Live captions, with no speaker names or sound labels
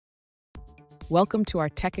Welcome to our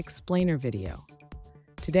Tech Explainer video.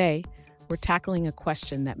 Today, we're tackling a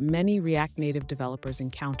question that many React Native developers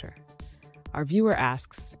encounter. Our viewer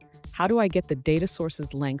asks, how do I get the data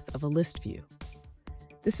source's length of a list view?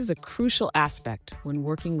 This is a crucial aspect when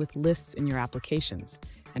working with lists in your applications,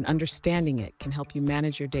 and understanding it can help you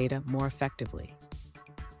manage your data more effectively.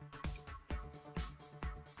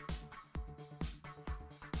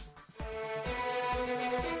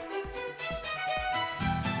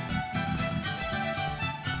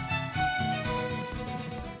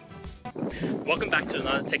 Welcome back to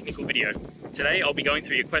another technical video. Today I'll be going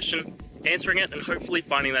through your question, answering it, and hopefully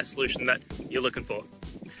finding that solution that you're looking for.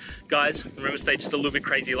 Guys, remember to stay just a little bit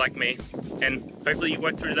crazy like me, and hopefully you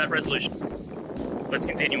work through that resolution. Let's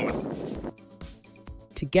continue on.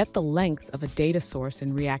 To get the length of a data source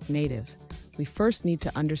in React Native, we first need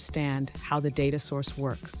to understand how the data source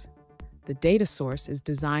works. The data source is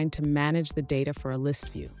designed to manage the data for a list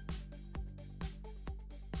view.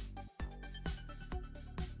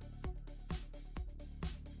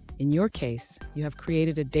 In your case, you have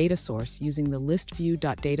created a data source using the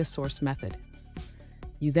listview.dataSource method.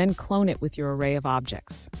 You then clone it with your array of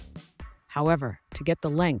objects. However, to get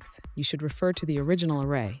the length, you should refer to the original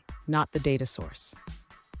array, not the data source.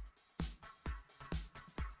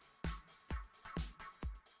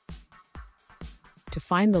 To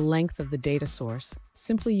find the length of the data source,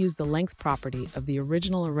 simply use the length property of the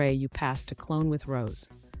original array you passed to clone with rows.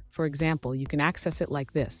 For example, you can access it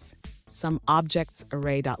like this: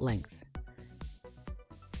 SomeObjectsArray.length.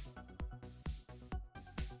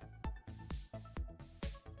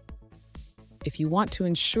 If you want to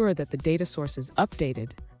ensure that the data source is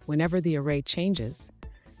updated whenever the array changes,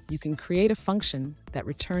 you can create a function that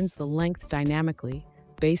returns the length dynamically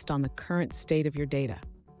based on the current state of your data.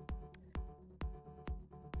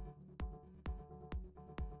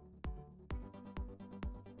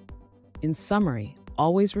 In summary,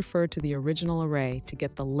 always refer to the original array to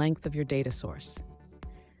get the length of your data source.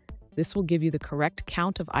 This will give you the correct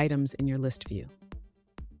count of items in your list view.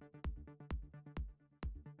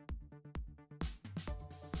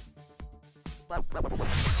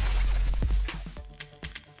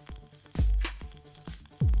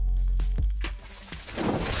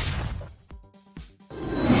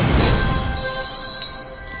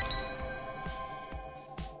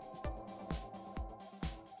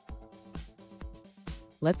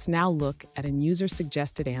 Let's now look at a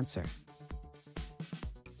user-suggested answer.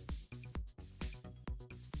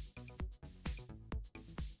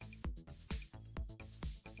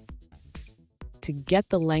 To get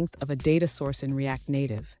the length of a data source in React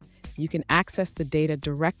Native, you can access the data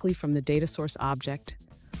directly from the data source object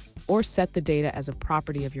or set the data as a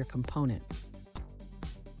property of your component.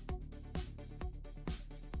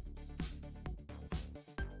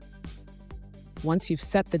 Once you've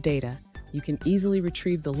set the data, you can easily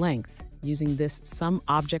retrieve the length using this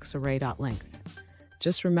SomeObjectsArray.length.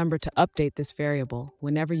 Just remember to update this variable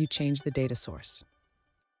whenever you change the data source.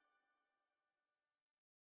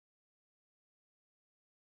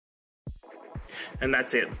 And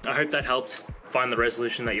that's it. I hope that helped find the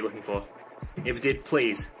resolution that you're looking for. If it did,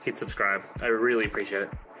 please hit subscribe. I really appreciate it.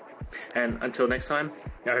 And until next time,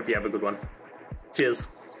 I hope you have a good one. Cheers.